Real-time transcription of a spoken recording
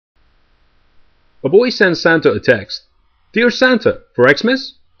A boy sends Santa a text. Dear Santa, for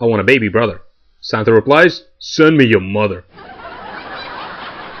Xmas, I want a baby brother. Santa replies, send me your mother.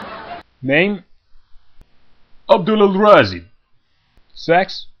 Name? Abdul Al-Razi.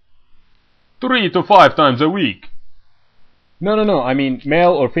 Sex? 3 to 5 times a week. No, I mean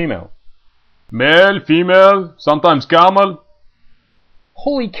male or female. Male, female, sometimes camel.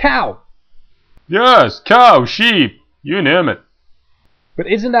 Holy cow! Yes, cow, sheep, you name it. But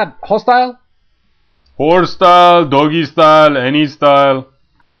isn't that hostile? Horse style, doggy style, any style.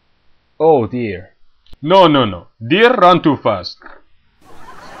 Oh dear. No. Deer run too fast.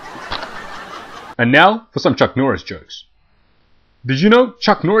 And now for some Chuck Norris jokes. Did you know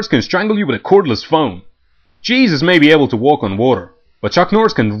Chuck Norris can strangle you with a cordless phone? Jesus may be able to walk on water, but Chuck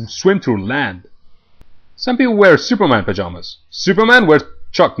Norris can swim through land. Some people wear Superman pajamas. Superman wears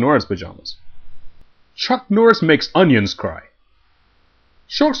Chuck Norris pajamas. Chuck Norris makes onions cry.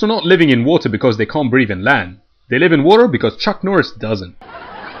 Sharks are not living in water because they can't breathe in land. They live in water because Chuck Norris doesn't.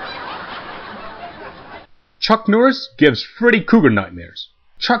 Chuck Norris gives Freddy Krueger nightmares.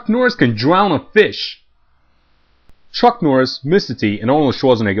 Chuck Norris can drown a fish. Chuck Norris, Mr. T, and Arnold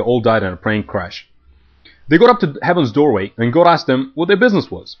Schwarzenegger all died in a plane crash. They got up to heaven's doorway and God asked them what their business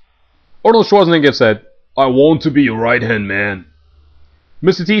was. Arnold Schwarzenegger said, I want to be your right hand man.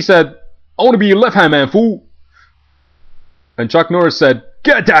 Mr. T said, I want to be your left hand man, fool. And Chuck Norris said,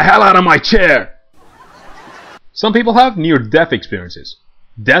 get the hell out of my chair. Some people have near-death experiences.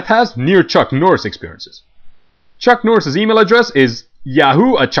 Death has near-Chuck Norris experiences. Chuck Norris's email address is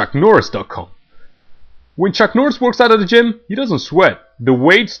yahoo@chucknorris.com. When Chuck Norris works out at the gym, he doesn't sweat. The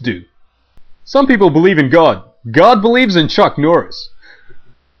weights do. Some people believe in God. God believes in Chuck Norris.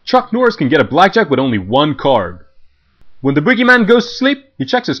 Chuck Norris can get a blackjack with only one card. When the boogeyman goes to sleep, he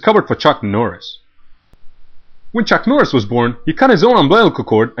checks his cupboard for Chuck Norris. When Chuck Norris was born, he cut his own umbilical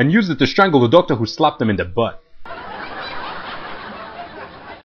cord and used it to strangle the doctor who slapped him in the butt.